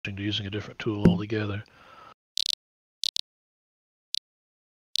to using a different tool altogether.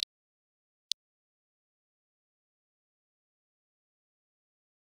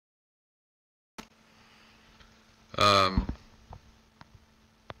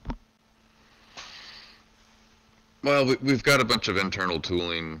 Well, we've got a bunch of internal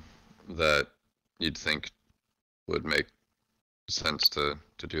tooling that you'd think would make sense to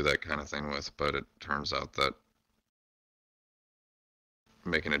do that kind of thing with, but it turns out that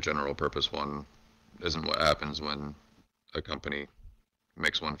making a general purpose one isn't what happens when a company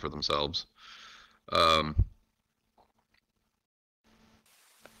makes one for themselves. I'm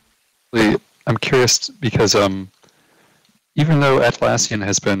curious because even though Atlassian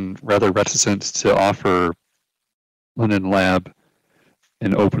has been rather reticent to offer Linen Lab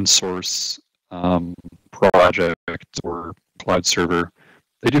an open source project or cloud server,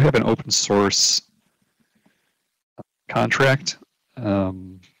 they do have an open source contract.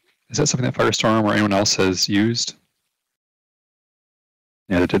 Is that something that Firestorm or anyone else has used?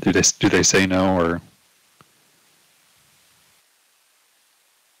 Yeah, do they say no or?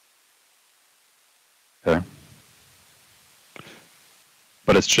 Okay.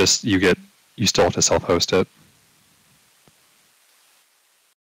 But it's just you still have to self-host it.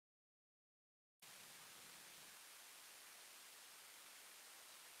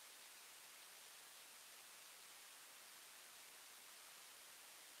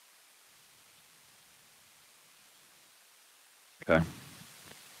 Okay.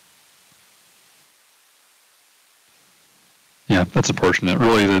 Yeah, that's unfortunate.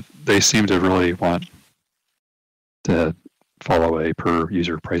 Really, they seem to really want to follow a per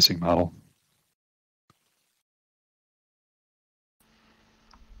user pricing model.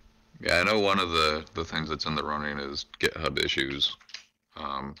 Yeah, I know one of the things that's in the running is GitHub issues.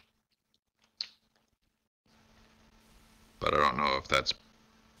 But I don't know if that's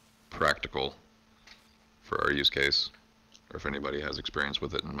practical for our use case, or if anybody has experience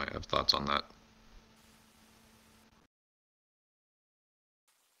with it and might have thoughts on that.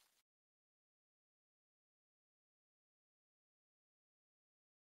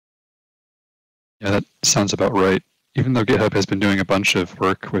 Yeah, that sounds about right. Even though GitHub has been doing a bunch of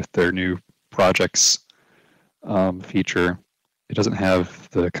work with their new projects feature, it doesn't have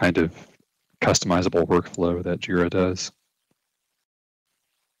the kind of customizable workflow that Jira does.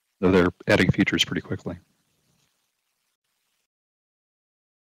 Though they're adding features pretty quickly.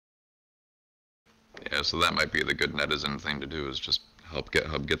 Yeah, so that might be the good netizen thing to do, is just help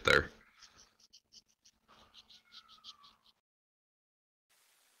GitHub get there.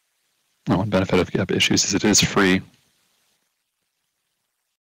 One benefit of GitHub Issues is it is free.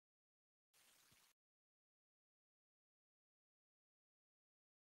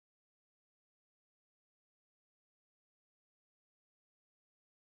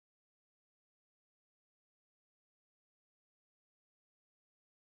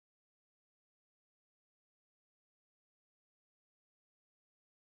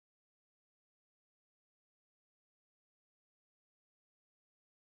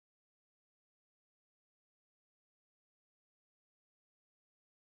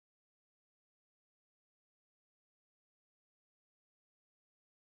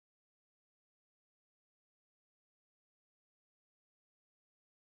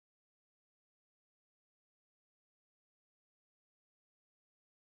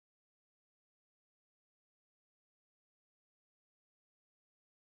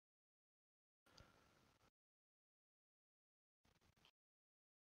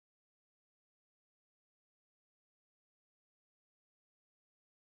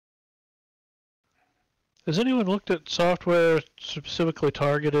 Has anyone looked at software specifically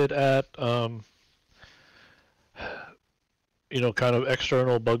targeted at, kind of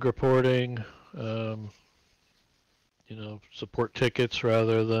external bug reporting, support tickets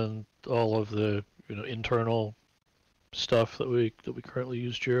rather than all of the, internal stuff that we currently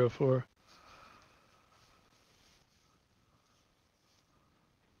use Jira for?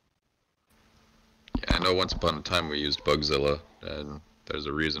 Yeah, I know once upon a time we used Bugzilla, and there's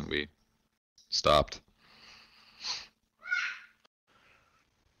a reason we stopped.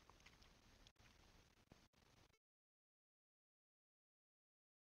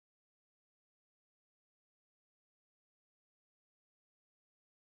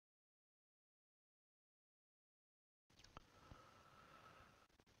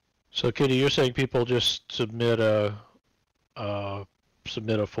 So, Kitty, you're saying people just submit a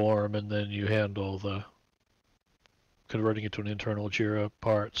form and then you handle the converting it to an internal Jira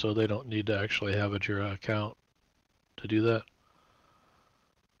part, so they don't need to actually have a Jira account to do that?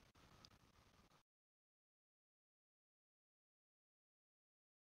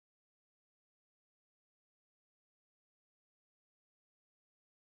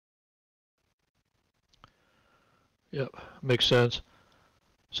 Yep, makes sense.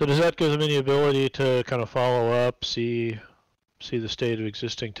 So does that give them any ability to kind of follow up, see the state of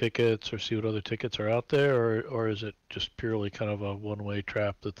existing tickets, or see what other tickets are out there, or is it just purely kind of a one-way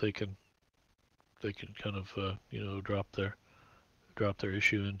trap that they can kind of drop their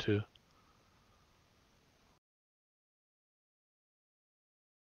issue into?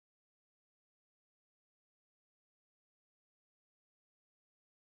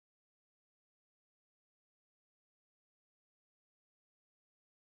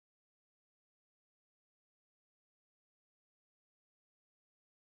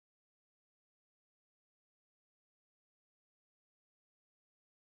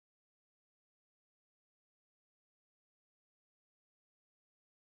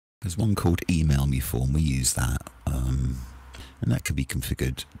 There's one called Email Me Form. We use that, and that can be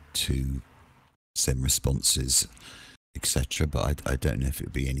configured to send responses, etc. But I don't know if it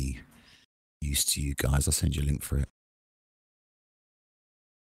would be any use to you guys. I'll send you a link for it.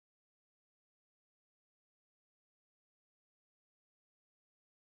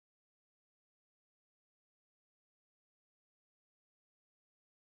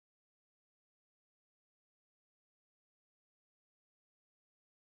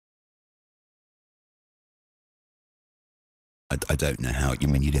 I don't know how. You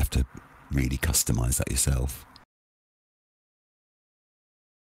mean you'd have to really customize that yourself?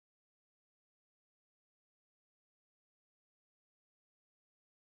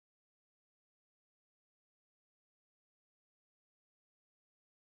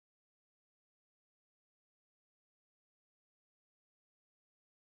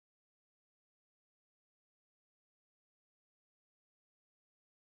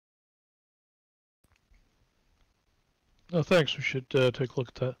 No, thanks. We should take a look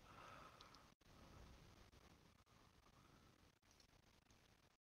at that.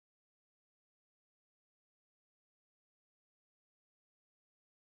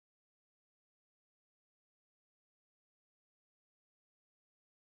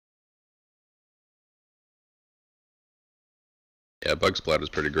 Yeah, Bugsplat is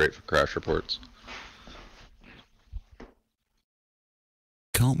pretty great for crash reports.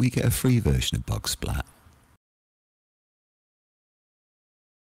 Can't we get a free version of Bugsplat?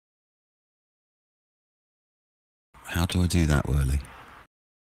 How do I do that, Whirly?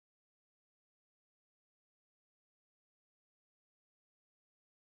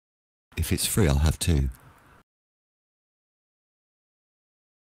 If it's free, I'll have two.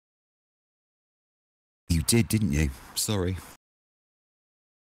 You did, didn't you? Sorry.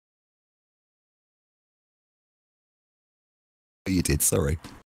 You did, sorry.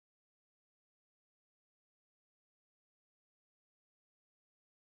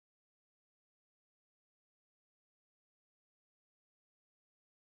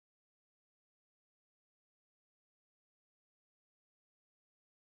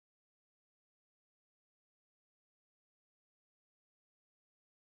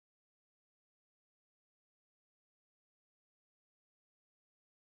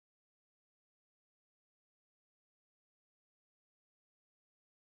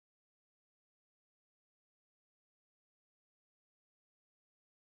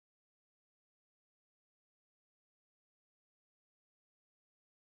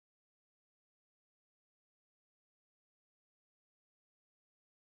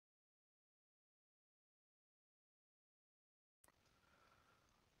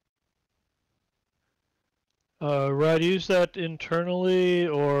 Rod, use that internally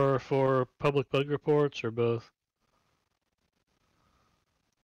or for public bug reports or both?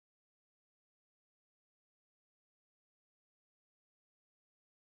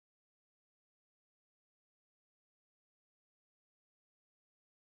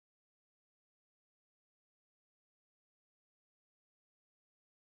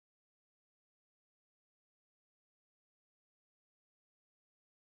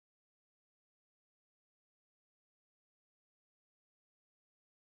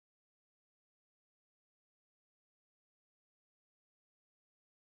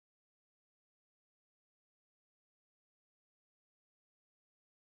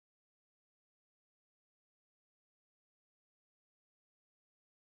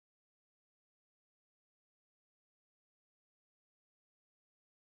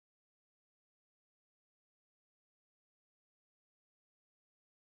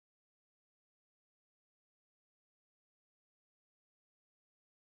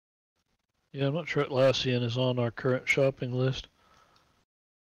 Yeah, I'm not sure Atlassian is on our current shopping list.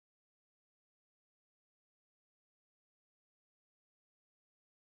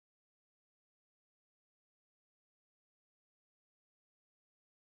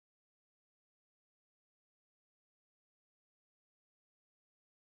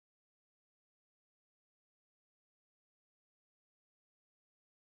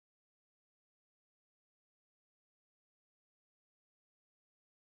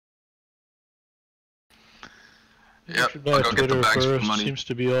 Yep, You should buy I'll go get the Twitter bags for the first. money. Seems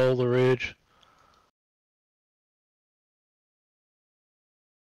to be all the rage.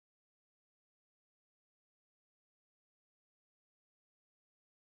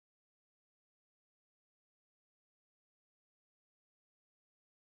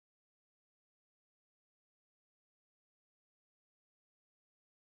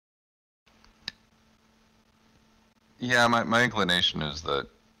 Yeah, my inclination is that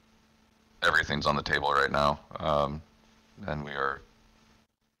everything's on the table right now, and we are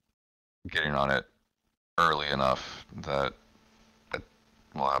getting on it early enough that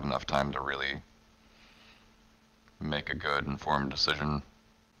we'll have enough time to really make a good informed decision,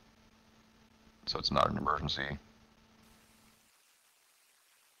 so it's not an emergency.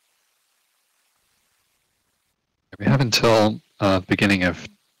 We have until beginning of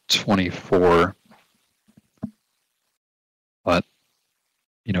 24, but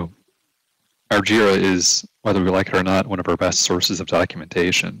you know, our JIRA is, whether we like it or not, one of our best sources of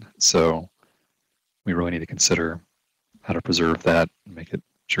documentation. So we really need to consider how to preserve that and make it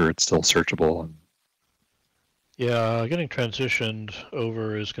sure it's still searchable. And Yeah, getting transitioned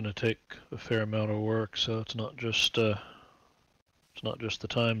over is going to take a fair amount of work, so it's not just the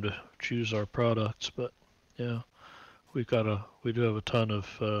time to choose our products, but yeah, we do have a ton of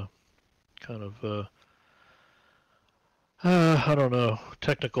I don't know,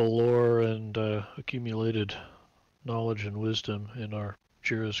 technical lore and accumulated knowledge and wisdom in our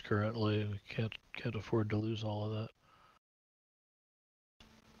JIRAs currently. We can't afford to lose all of that.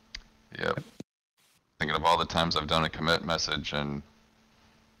 Yep. Thinking of all the times I've done a commit message and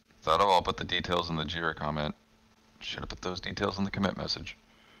thought, oh, I'll put the details in the JIRA comment. Should have put those details in the commit message.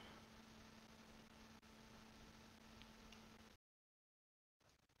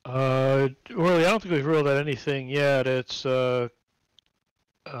 Well, I don't think we've ruled out anything yet. It's we're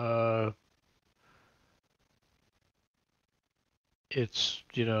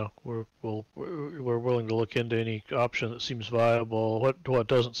willing to look into any option that seems viable. What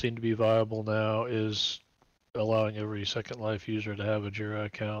doesn't seem to be viable now is allowing every Second Life user to have a JIRA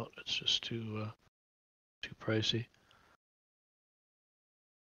account. It's just too pricey.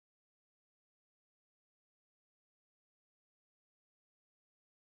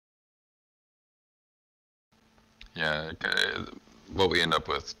 Yeah, what we end up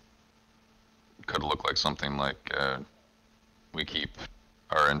with could look like something like we keep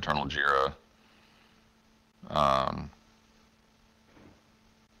our internal JIRA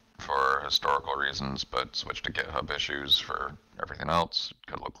for historical reasons, but switch to GitHub issues for everything else.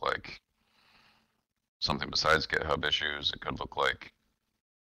 It could look like something besides GitHub issues. It could look like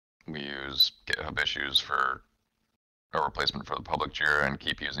we use GitHub issues for a replacement for the public JIRA and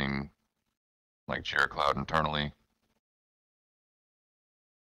keep using like JIRA Cloud internally.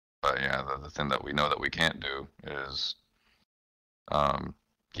 But yeah, the thing that we know that we can't do is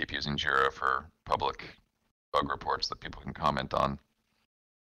keep using JIRA for public bug reports that people can comment on.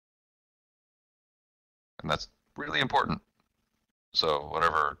 And that's really important. So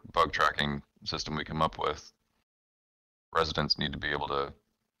whatever bug tracking system we come up with, residents need to be able to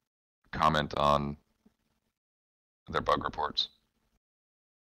comment on their bug reports.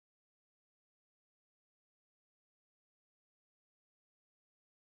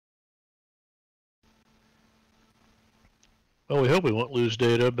 Well, we hope we won't lose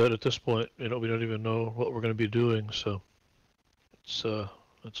data, but at this point, we don't even know what we're going to be doing. So it's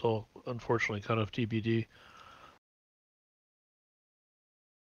all unfortunately kind of TBD.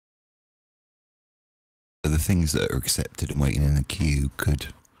 The things that are accepted and waiting in the queue could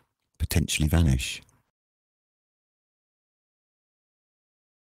potentially vanish.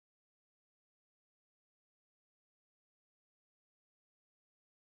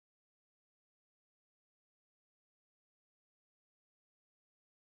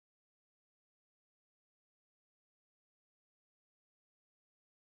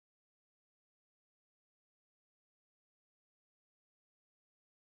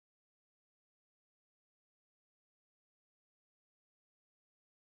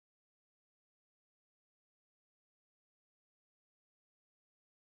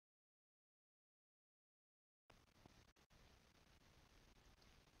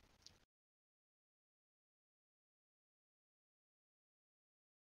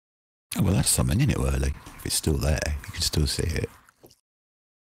 Oh, well, that's something, isn't it, Whirly? If it's still there, you can still see it.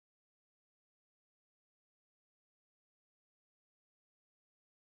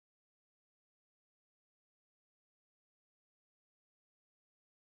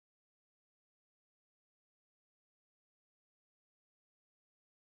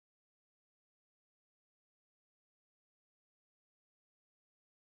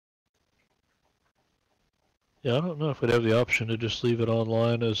 Yeah, I don't know if we'd have the option to just leave it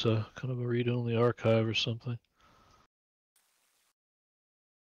online as a kind of a read-only archive or something.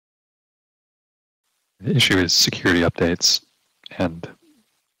 The issue is security updates, and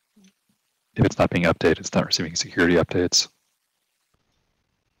if it's not being updated, it's not receiving security updates.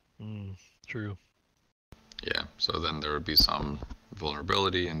 True. Yeah, so then there would be some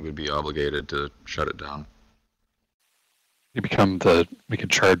vulnerability and we'd be obligated to shut it down. We could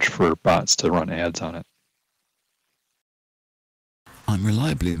charge for bots to run ads on it. I'm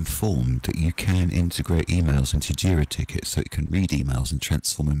reliably informed that you can integrate emails into Jira tickets so it can read emails and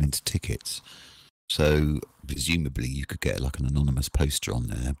transform them into tickets. So presumably you could get like an anonymous poster on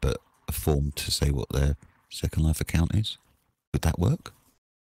there, but a form to say what their Second Life account is. Would that work?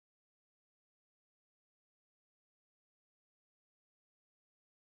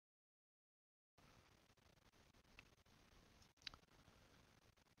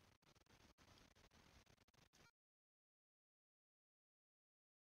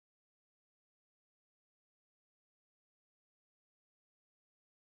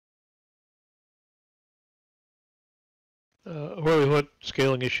 Rory, what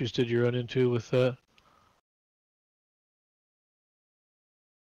scaling issues did you run into with that?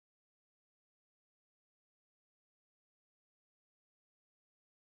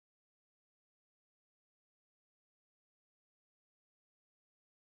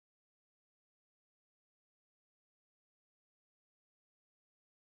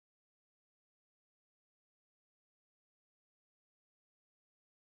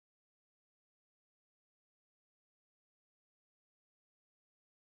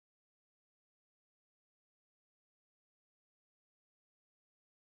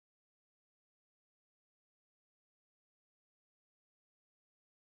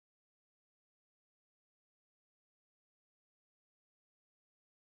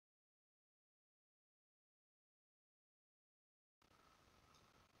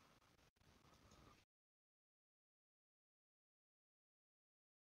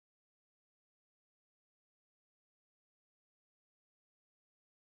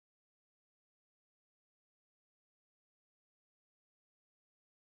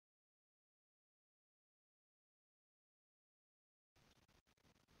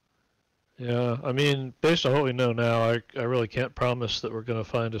 Yeah, I mean, based on what we know now, I really can't promise that we're going to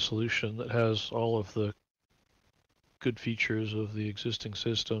find a solution that has all of the good features of the existing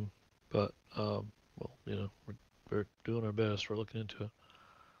system. But, well, you know, we're doing our best. We're looking into it.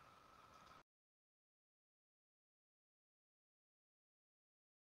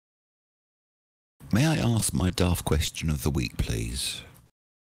 May I ask my daft question of the week, please?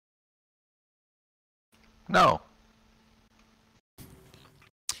 No.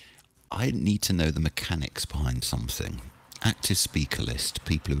 I need to know the mechanics behind something. Active speaker list,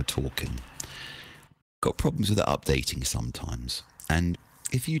 people who are talking. Got problems with it updating sometimes. And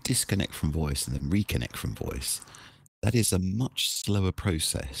if you disconnect from voice and then reconnect from voice, that is a much slower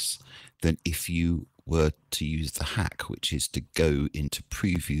process than if you were to use the hack, which is to go into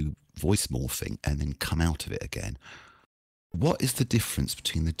preview voice morphing and then come out of it again. What is the difference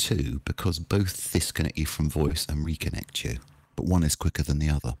between the two? Because both disconnect you from voice and reconnect you, but one is quicker than the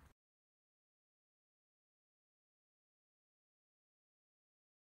other.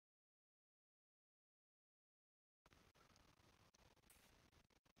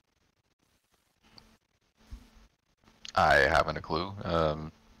 I haven't a clue.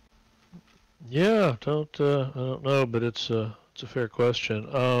 Yeah, I don't know, but it's a fair question.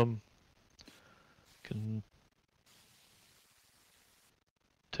 Can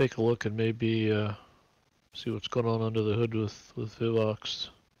take a look and maybe see what's going on under the hood with Vivox.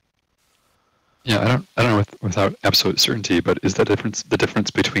 Yeah, I don't know without absolute certainty, but is the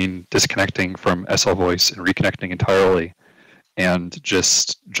difference between disconnecting from SL Voice and reconnecting entirely, and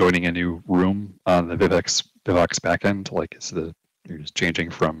just joining a new room on the Vivox backend? Like, you're just changing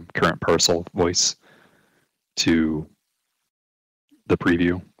from current parcel voice to the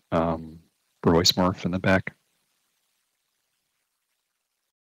preview for voice morph in the back?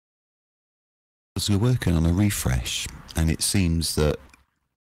 Because we're working on a refresh, and it seems that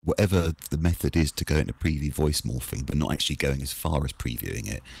whatever the method is to go into preview voice morphing, but not actually going as far as previewing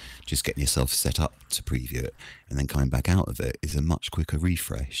it, just getting yourself set up to preview it and then coming back out of it is a much quicker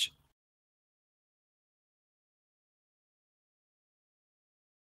refresh.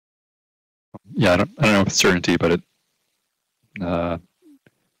 Yeah, I don't know with certainty, but it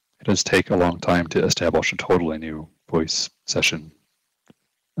does take a long time to establish a totally new voice session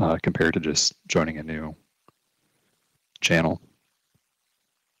compared to just joining a new channel.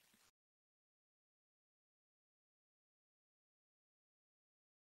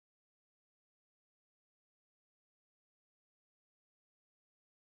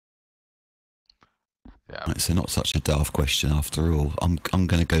 Yeah. Right, so not such a daft question after all. I'm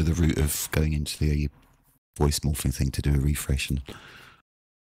going to go the route of going into the voice morphing thing to do a refresh,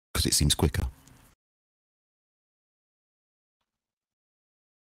 because it seems quicker.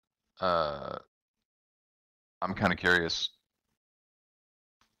 I'm kind of curious.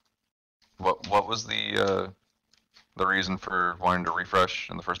 What was the reason for wanting to refresh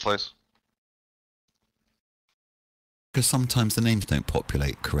in the first place? Because sometimes the names don't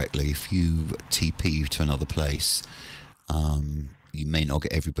populate correctly. If you TP to another place, you may not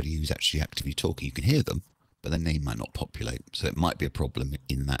get everybody who's actually actively talking. You can hear them, but their name might not populate. So it might be a problem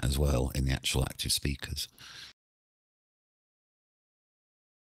in that as well, in the actual active speakers.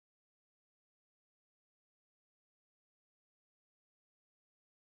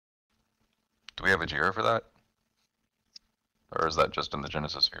 Do we have a Jira for that? Or is that just in the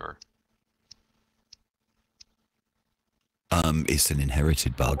Genesis viewer? It's an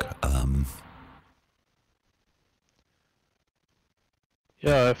inherited bug.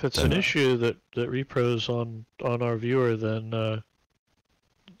 Yeah, if it's an So- issue that repros on our viewer, then the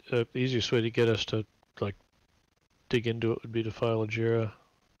easiest way to get us to like dig into it would be to file a Jira.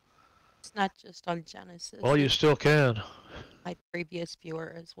 It's not just on Genesis. Well, you it's still can. my previous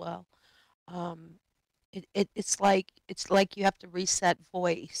viewer as well. It's like you have to reset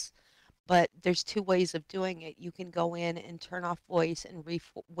voice, but there's two ways of doing it. You can go in and turn off voice and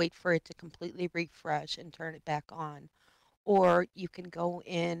wait for it to completely refresh and turn it back on, or you can go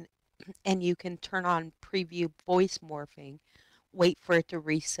in and you can turn on preview voice morphing, wait for it to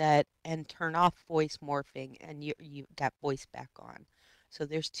reset and turn off voice morphing, and you got voice back on. So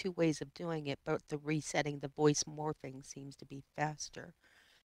there's two ways of doing it, but the resetting the voice morphing seems to be faster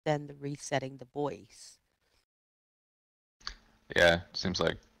than the resetting the voice. Yeah, seems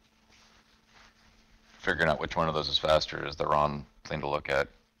like figuring out which one of those is faster is the wrong thing to look at.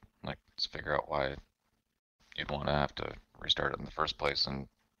 Like, let's figure out why you'd want to have to restart it in the first place and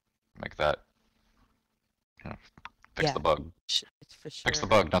make that, fix Yeah. the bug. It's for sure. Fix the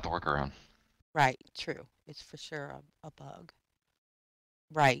bug, not the workaround. Right, true. It's for sure a bug.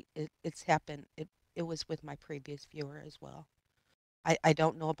 Right, it's happened. It was with my previous viewer as well. I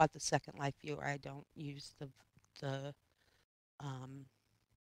don't know about the Second Life viewer. I don't use the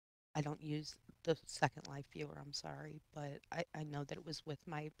I don't use the Second Life viewer, I'm sorry, but I know that it was with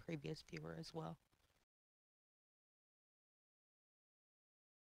my previous viewer as well.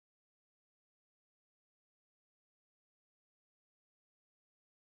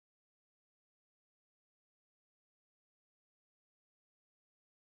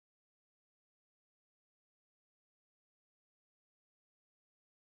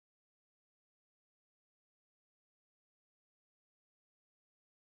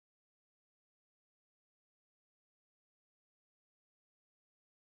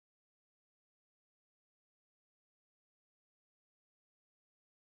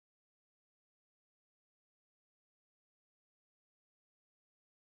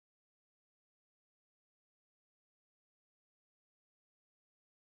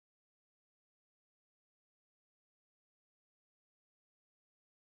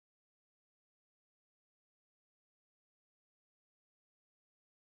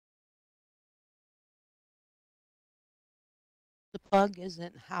 The bug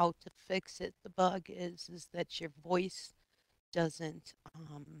isn't how to fix it. The bug is that your voice doesn't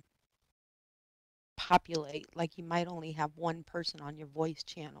populate. Like you might only have one person on your voice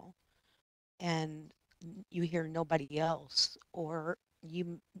channel and you hear nobody else, or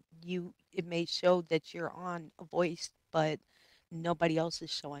it may show that you're on a voice but nobody else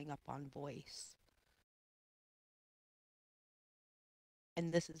is showing up on voice.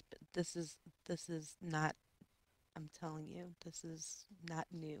 And this is not, I'm telling you, this is not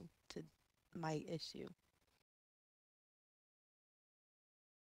new to my issue.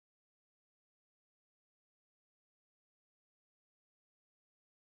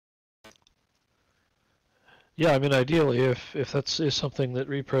 Yeah, I mean, ideally, if that's is something that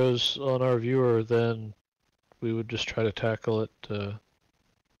repros on our viewer, then we would just try to tackle it.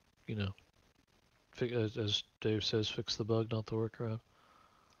 You know, as Dave says, fix the bug, not the workaround.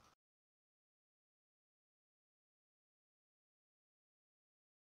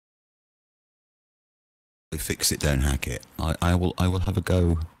 Fix it, don't hack it. I will have a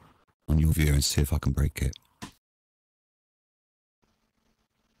go on your viewer and see if I can break it.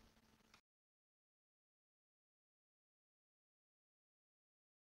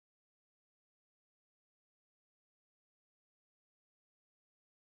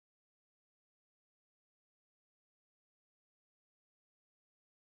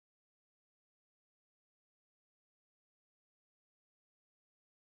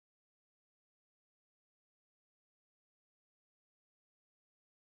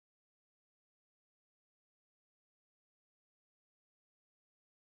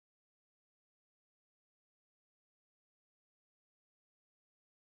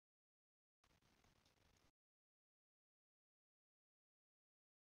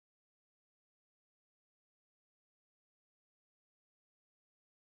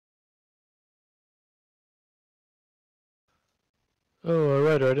 Oh,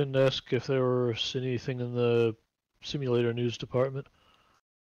 right. I didn't ask if there was anything in the simulator news department.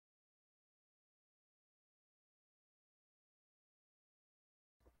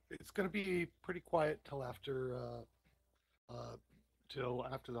 It's going to be pretty quiet till after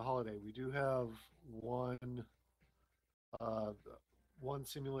the holiday. We do have uh, one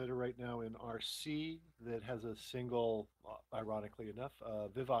simulator right now in RC that has a single, ironically enough,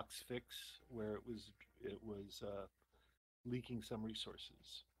 Vivox fix where it was leaking some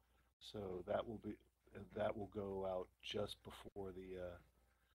resources. So that will go out just before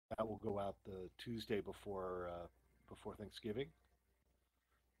that will go out the Tuesday before Thanksgiving.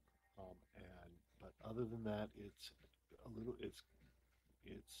 And but other than that,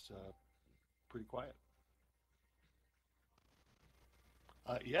 it's pretty quiet.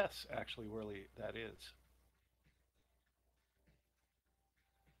 Yes, actually, Worley, that is.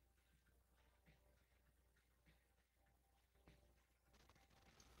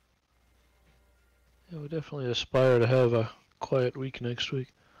 Yeah, we definitely aspire to have a quiet week next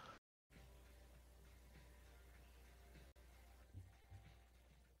week.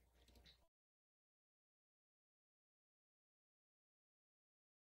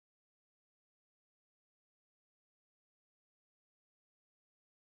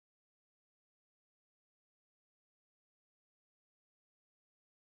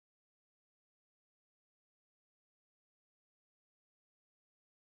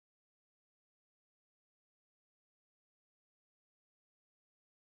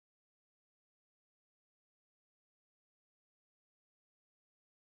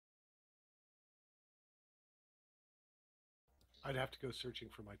 I'd have to go searching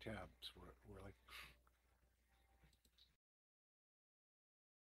for my tabs. We're like,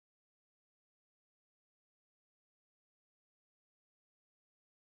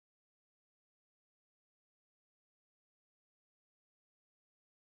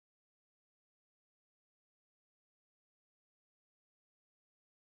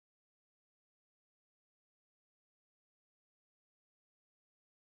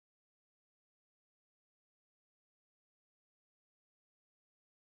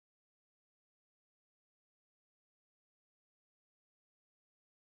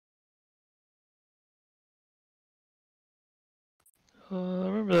 I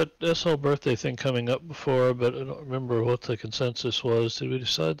remember that SL birthday thing coming up before, but I don't remember what the consensus was. Did we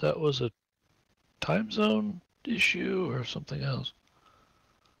decide that was a time zone issue or something else?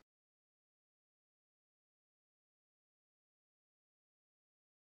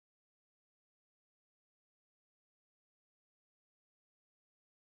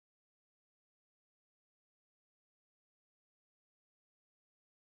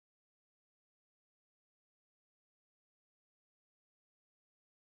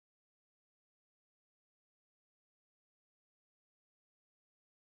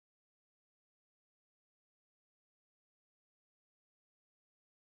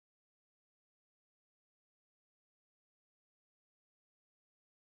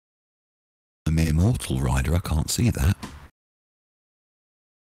 I'm an immortal rider. I can't see that.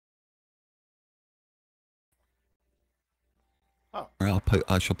 oh,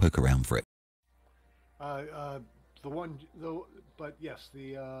 I shall poke around for it. uh, uh, the one, but yes,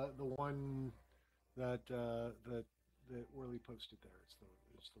 the one that Worley posted there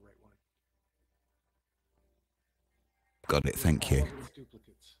is the right one. Got it. Thank you. All of its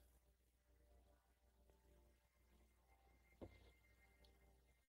duplicates.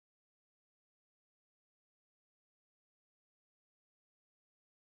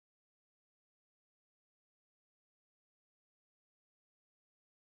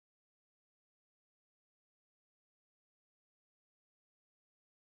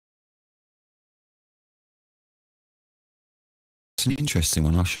 It's an interesting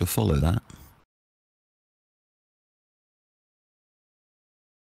one. I shall follow that.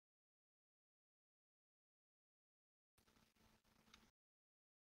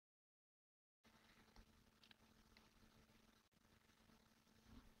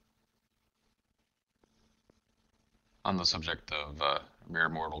 On the subject of mere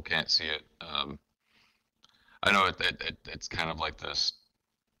mortal can't see it, I know it's kind of like this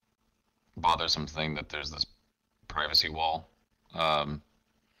bothersome thing that there's this privacy wall, um,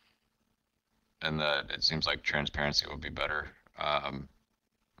 and that it seems like transparency would be better.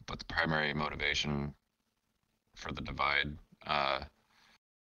 But the primary motivation for the divide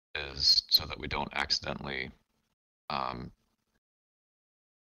is so that we don't accidentally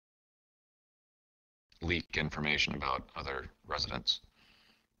leak information about other residents,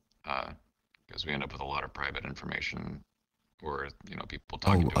 because we end up with a lot of private information or people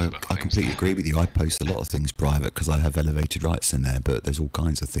talking to us about I things. completely agree with you. I post a lot of things private because I have elevated rights in there, but there's all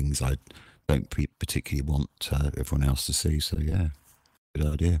kinds of things I don't particularly want everyone else to see. So yeah, good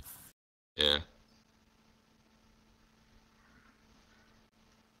idea. Yeah.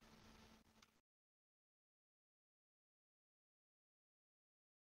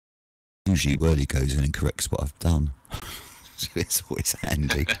 Usually Wordie goes in and corrects what I've done. So it's always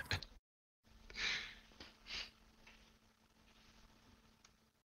handy.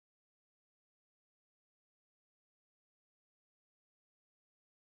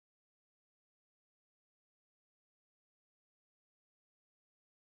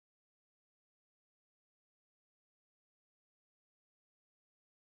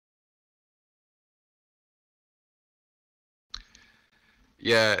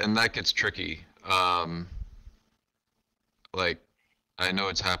 Yeah, and that gets tricky. Like, I know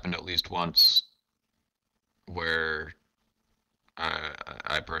it's happened at least once where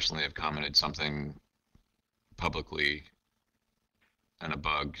I personally have commented something publicly and a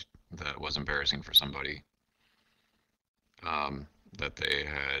bug that was embarrassing for somebody, that they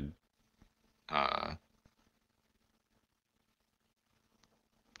had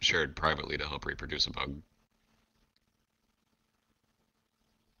shared privately to help reproduce a bug.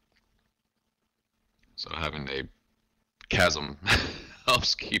 So having a chasm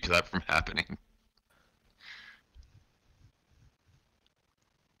helps keep that from happening.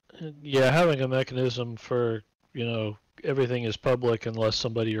 Yeah, having a mechanism for, everything is public unless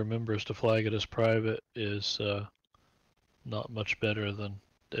somebody remembers to flag it as private is not much better than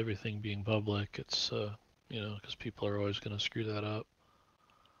everything being public. It's, because people are always going to screw that up.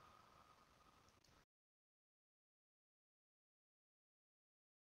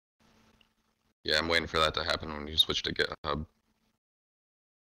 Yeah, I'm waiting for that to happen when you switch to GitHub.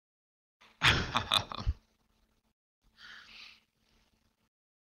 A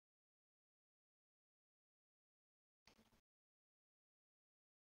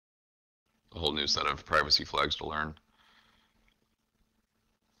whole new set of privacy flags to learn.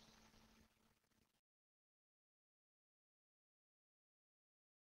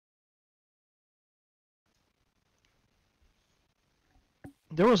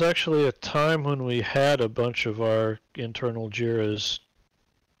 There was actually a time when we had a bunch of our internal JIRAs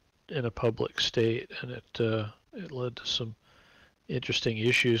in a public state, and it led to some interesting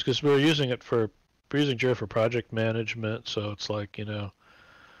issues because we're using Jira for project management. So it's like,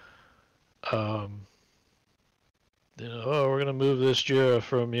 oh, we're gonna move this Jira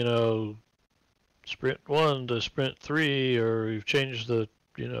from sprint 1 to sprint 3, or we've changed the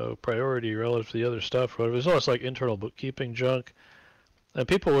priority relative to the other stuff. Whatever. It's almost like internal bookkeeping junk, and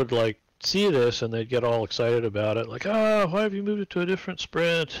people would like see this and they'd get all excited about it, like, why have you moved it to a different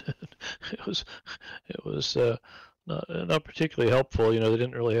sprint? it was not particularly helpful. They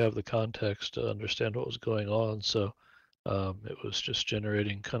didn't really have the context to understand what was going on, so it was just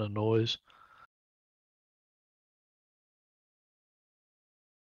generating kind of noise.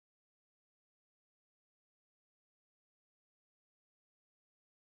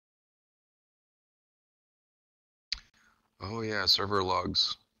 Oh yeah, server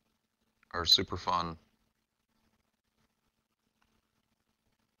logs are super fun.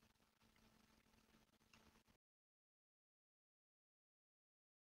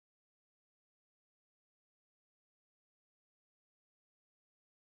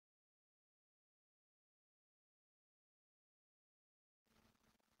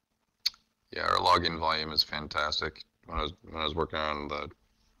 Yeah, our login volume is fantastic. When I was working on the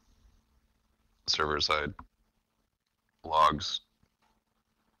server side logs,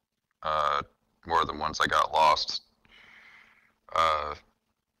 more than once I got lost,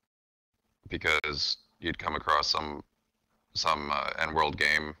 because you'd come across some end world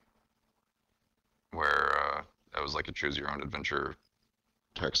game where it was like a choose your own adventure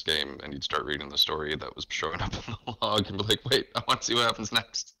text game, and you'd start reading the story that was showing up in the log and be like, wait, I want to see what happens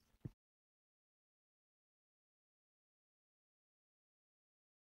next.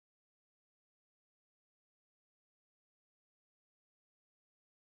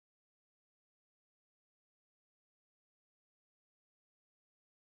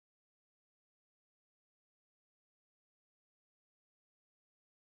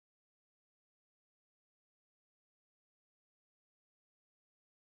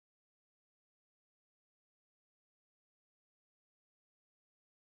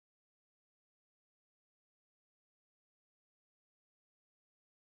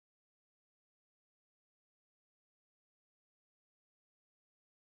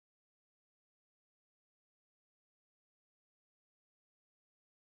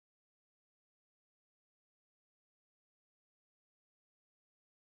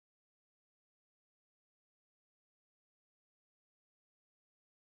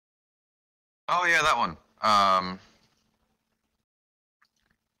 Oh yeah, that one.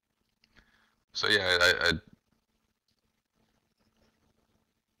 So yeah,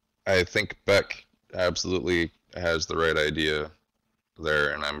 I think Beck absolutely has the right idea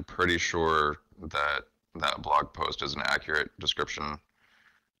there, and I'm pretty sure that that blog post is an accurate description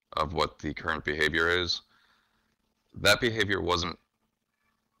of what the current behavior is. That behavior wasn't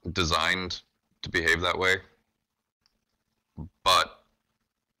designed to behave that way, but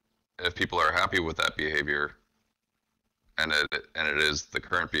if people are happy with that behavior, and it is the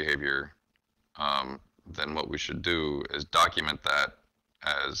current behavior, then what we should do is document that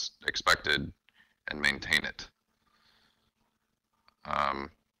as expected and maintain it.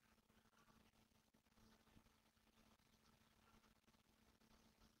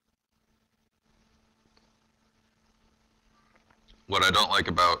 What I don't like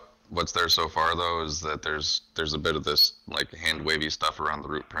about what's there so far, though, is that there's a bit of this like hand wavy stuff around the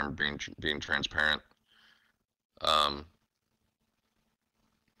root prim being transparent.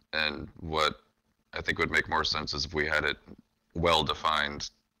 And what I think would make more sense is if we had it well defined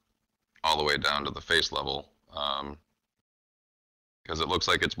all the way down to the face level, because it looks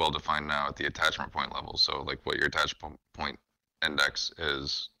like it's well defined now at the attachment point level. So like what your attachment point index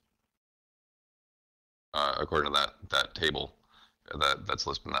is, according to that table that's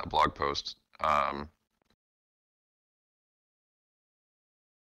listed in that blog post.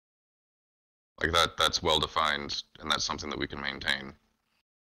 Like that's well defined, and that's something that we can maintain.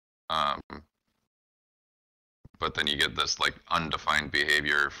 But then you get this like undefined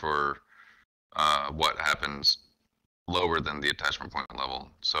behavior for what happens lower than the attachment point level.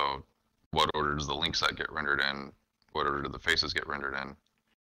 So what order does the link set get rendered in? What order do the faces get rendered in?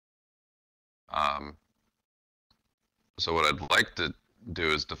 So what I'd like to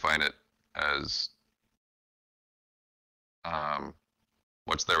do is define it as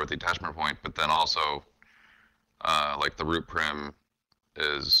what's there with the attachment point, but then also like the root prim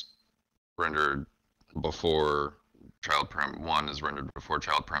is rendered before child prim 1 is rendered before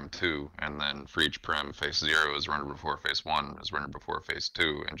child prim 2, and then for each prim, face 0 is rendered before face 1 is rendered before face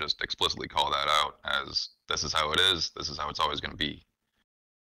 2, and just explicitly call that out as this is how it is, this is how it's always going to be.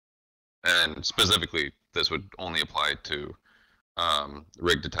 And specifically, this would only apply to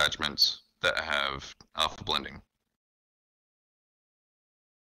rigged attachments that have alpha blending.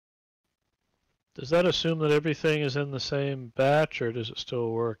 Does that assume that everything is in the same batch, or does it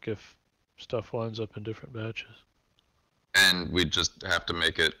still work if stuff lines up in different batches? And we just have to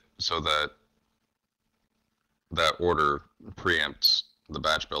make it so that that order preempts the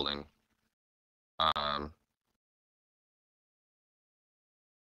batch building.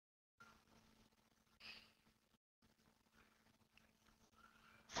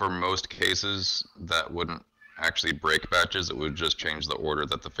 For most cases, that wouldn't actually break batches. It would just change the order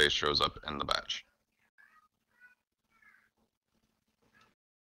that the face shows up in the batch.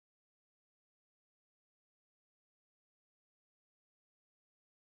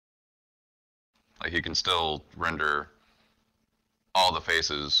 Like you can still render all the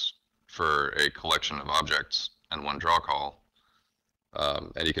faces for a collection of objects in one draw call,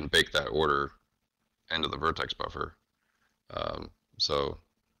 and you can bake that order into the vertex buffer. So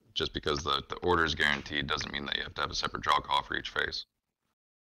just because the order is guaranteed doesn't mean that you have to have a separate draw call for each face.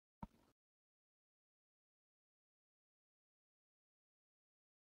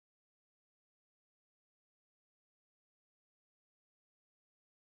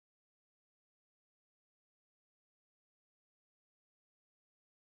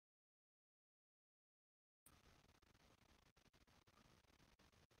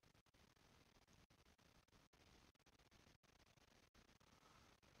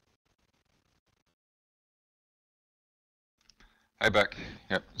 Hi, Beck.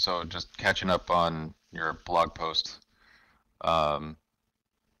 Yep. So just catching up on your blog post,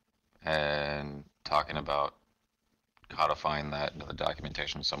 and talking about codifying that into the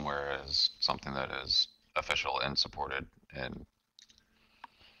documentation somewhere as something that is official and supported. And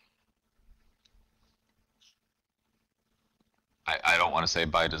I don't want to say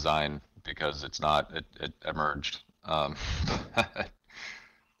by design because it's not. It emerged,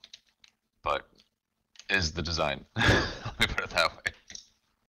 but is the design. Let me put it that way.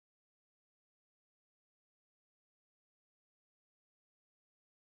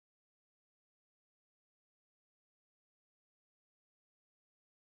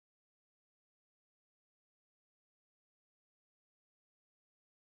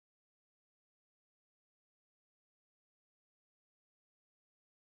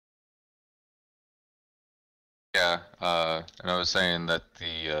 Yeah, and I was saying that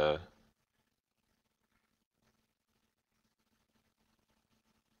the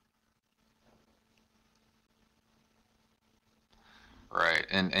Right,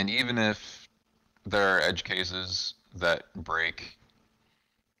 and even if there are edge cases that break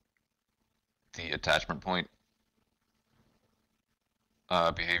the attachment point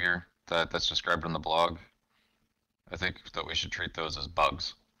behavior that's described in the blog, I think that we should treat those as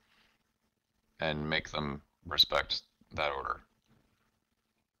bugs and make them respect that order.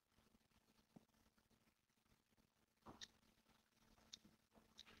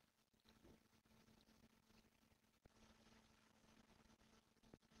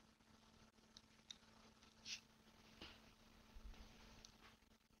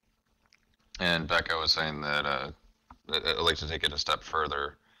 And Becca was saying that I'd like to take it a step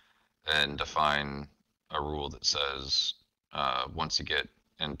further and define a rule that says once you get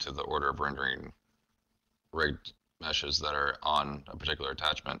into the order of rendering rigged meshes that are on a particular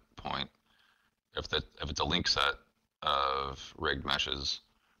attachment point, if it's a link set of rigged meshes,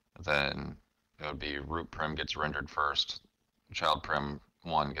 then it would be root prim gets rendered first, child prim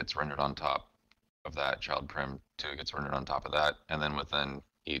 1 gets rendered on top of that, child prim 2 gets rendered on top of that, and then within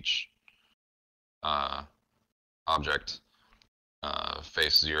each object,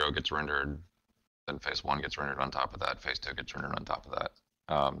 face 0 gets rendered, then face 1 gets rendered on top of that, face 2 gets rendered on top of that.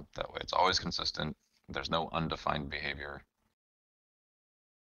 That way it's always consistent. There's no undefined behavior.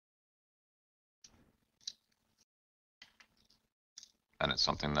 And it's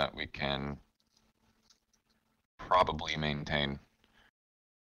something that we can probably maintain.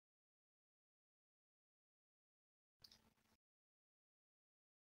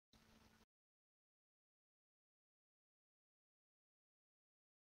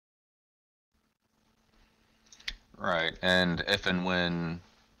 Right, and if and when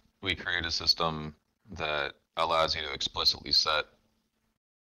we create a system that allows you to explicitly set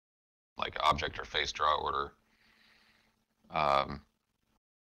like object or face draw order,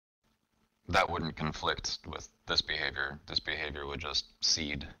 that wouldn't conflict with this behavior. This behavior would just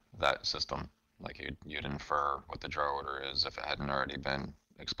seed that system. Like you'd infer what the draw order is if it hadn't already been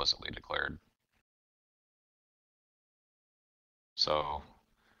explicitly declared. So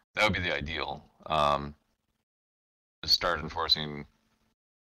that would be the ideal. Start enforcing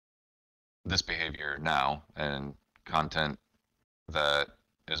this behavior now, and content that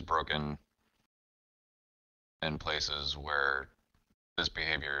is broken in places where this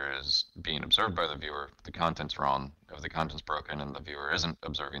behavior is being observed by the viewer, the content's wrong. If the content's broken and the viewer isn't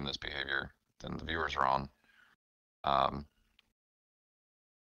observing this behavior, then the viewer's wrong. And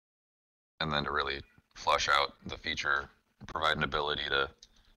then to really flush out the feature, provide an ability to,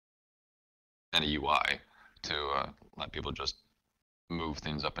 and a UI to let people just move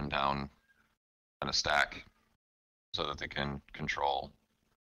things up and down in a stack so that they can control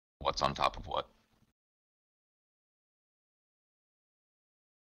what's on top of what.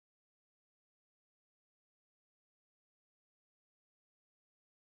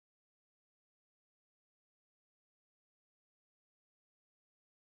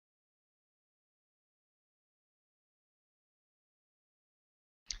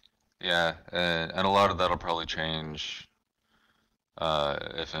 Yeah, and a lot of that'll probably change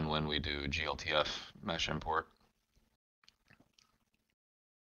if and when we do GLTF mesh import.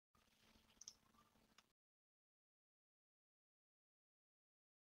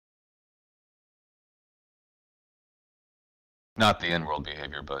 Not the in-world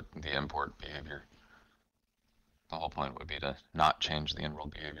behavior, but the import behavior. The whole point would be to not change the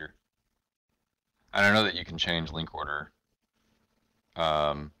in-world behavior. And I know that you can change link order.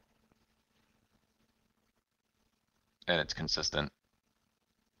 And it's consistent.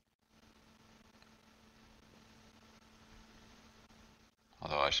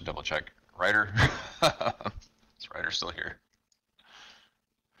 Although I should double check. Ryder? Is Ryder still here?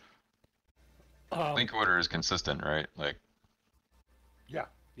 Link order is consistent, right? Like.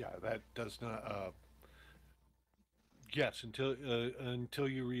 Yeah, that does not. Yes, until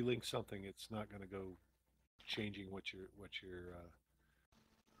you relink something, it's not going to go changing what your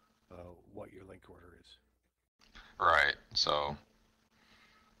link order is. Right. So.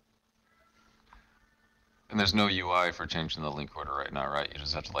 And there's no UI for changing the link order right now, right? You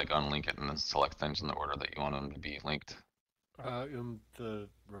just have to like unlink it and then select things in the order that you want them to be linked. In the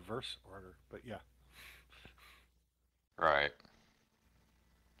reverse order, but yeah. Right.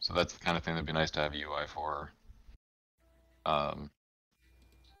 So that's the kind of thing that'd be nice to have a UI for. And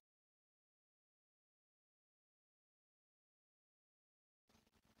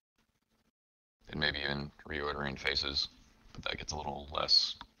maybe even reordering faces, but that gets a little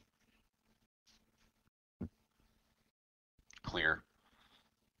less clear.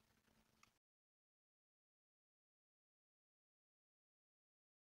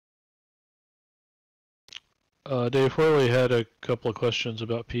 Dave Worley had a couple of questions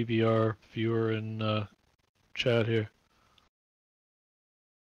about PBR viewer in chat here.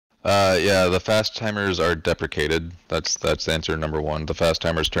 Yeah, the fast timers are deprecated. That's answer number one. The fast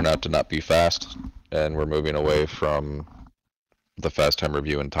timers turn out to not be fast, and we're moving away from the fast timer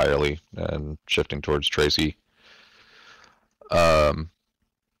view entirely and shifting towards Tracy.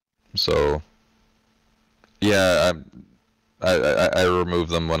 So yeah, I remove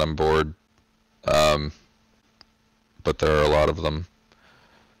them when I'm bored, but there are a lot of them,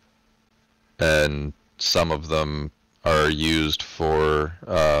 and some of them are used for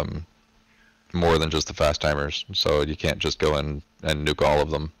more than just the fast timers, so you can't just go in and nuke all of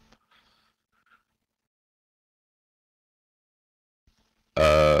them.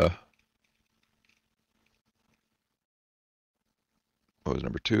 What was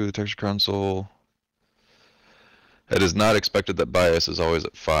number two? The texture console. It is not expected that bias is always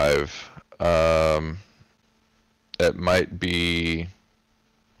at 5. It might be.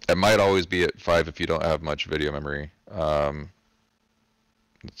 It might always be at 5 if you don't have much video memory.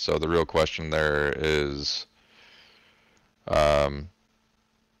 So the real question there is, how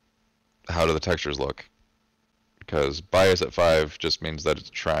do the textures look? Because bias at 5 just means that it's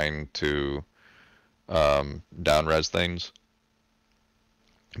trying to down-res things.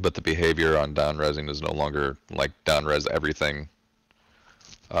 But the behavior on down-resing is no longer like down-res everything.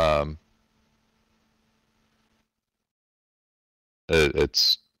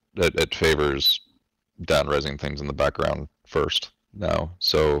 It favors down-resing things in the background first now.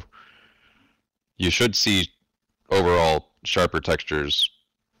 So you should see overall sharper textures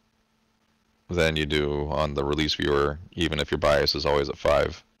than you do on the release viewer, even if your bias is always at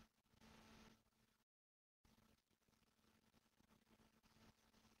 5.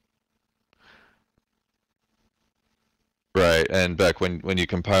 Right, and Beck, when you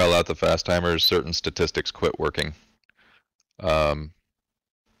compile out the fast timers, certain statistics quit working.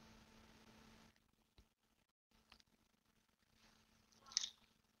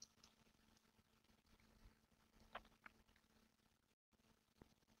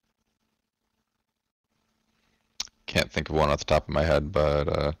 Can't think of one off the top of my head,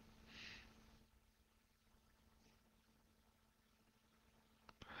 but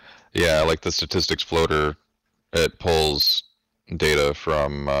yeah, like the statistics floater, it pulls data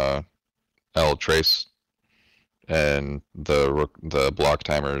from LLtrace, and the block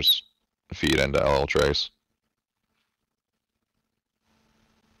timers feed into LLtrace.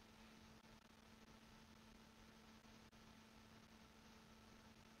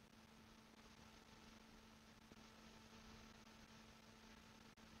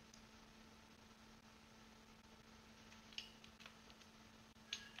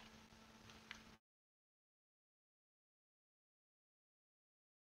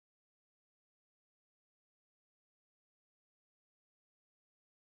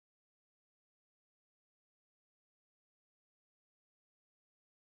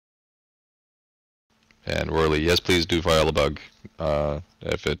 And Worley, yes, please do file a bug.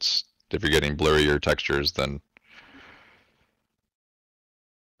 If you're getting blurrier textures, then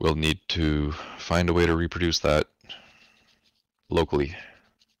we'll need to find a way to reproduce that locally.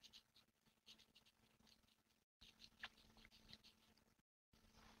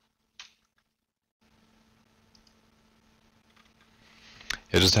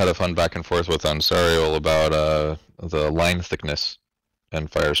 I just had a fun back and forth with Ansariel about the line thickness in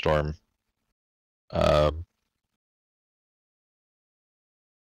Firestorm.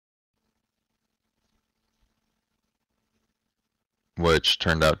 Which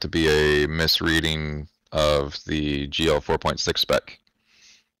turned out to be a misreading of the GL 4.6 spec.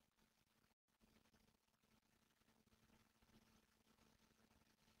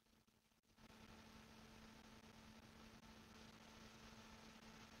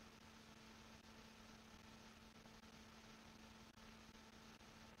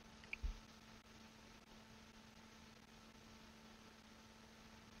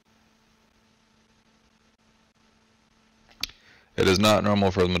 It is not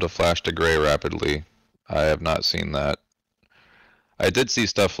normal for them to flash to gray rapidly. I have not seen that. I did see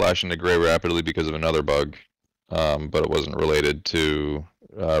stuff flash into gray rapidly because of another bug, but it wasn't related to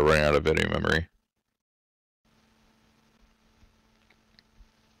running out of video memory.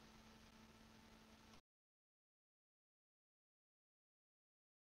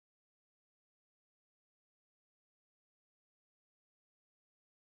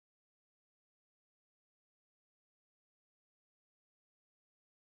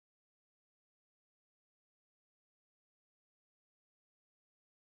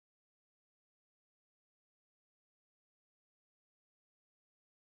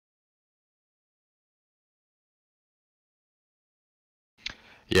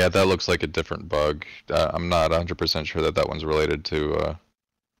 Yeah, that looks like a different bug. I'm not 100% sure that that one's related to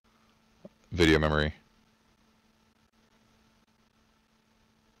video memory.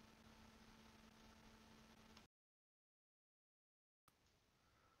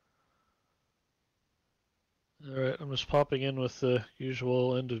 Alright, I'm just popping in with the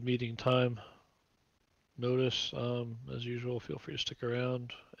usual end of meeting time notice. As usual, feel free to stick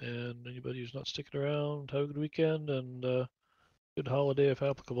around. And anybody who's not sticking around, have a good weekend and good holiday if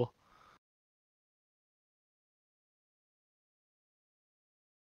applicable.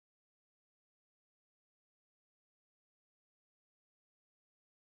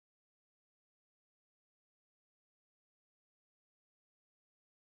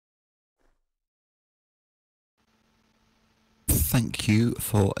 Thank you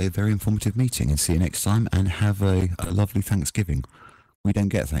for a very informative meeting, and see you next time, and have a lovely Thanksgiving. We don't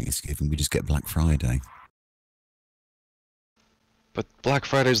get Thanksgiving, we just get Black Friday. But Black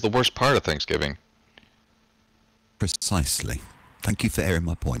Friday's the worst part of Thanksgiving. Precisely. Thank you for airing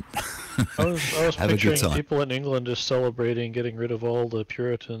my point. I was Have a good picturing time. people in England just celebrating getting rid of all the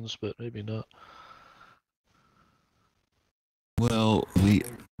Puritans, but maybe not. Well,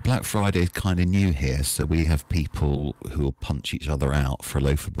 Black Friday is kind of new here, so we have people who will punch each other out for a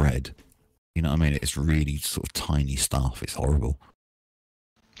loaf of bread. You know what I mean? It's really sort of tiny stuff. It's horrible.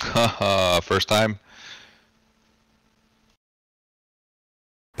 Haha, first time?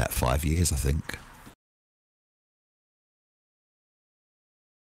 About 5 years, I think.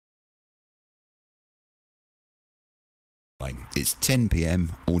 Right, it's 10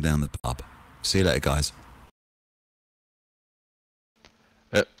 PM, all down the pub. See you later, guys.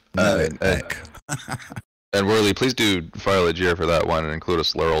 No, heck. And Worley, please do file a GR for that one and include a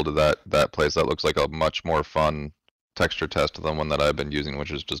slurl to that place. That looks like a much more fun texture test than one that I've been using,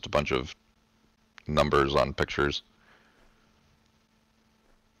 which is just a bunch of numbers on pictures.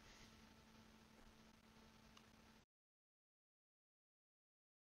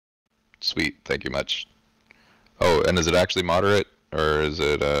 Sweet, thank you much. Oh, and is it actually moderate, or is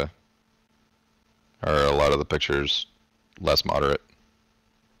it are a lot of the pictures less moderate?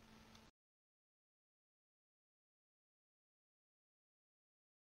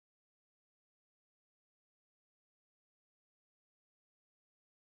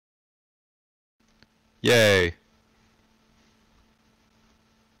 Yay!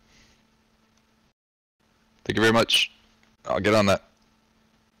 Thank you very much. I'll get on that.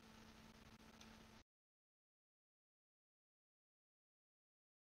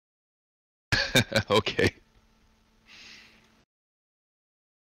 Okay.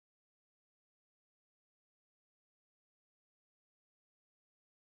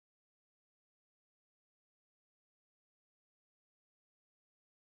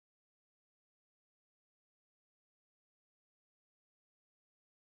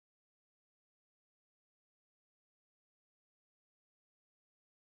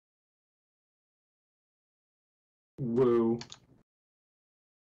 Woo.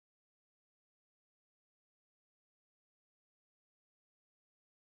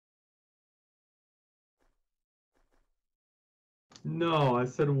 No, I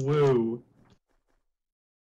said woo.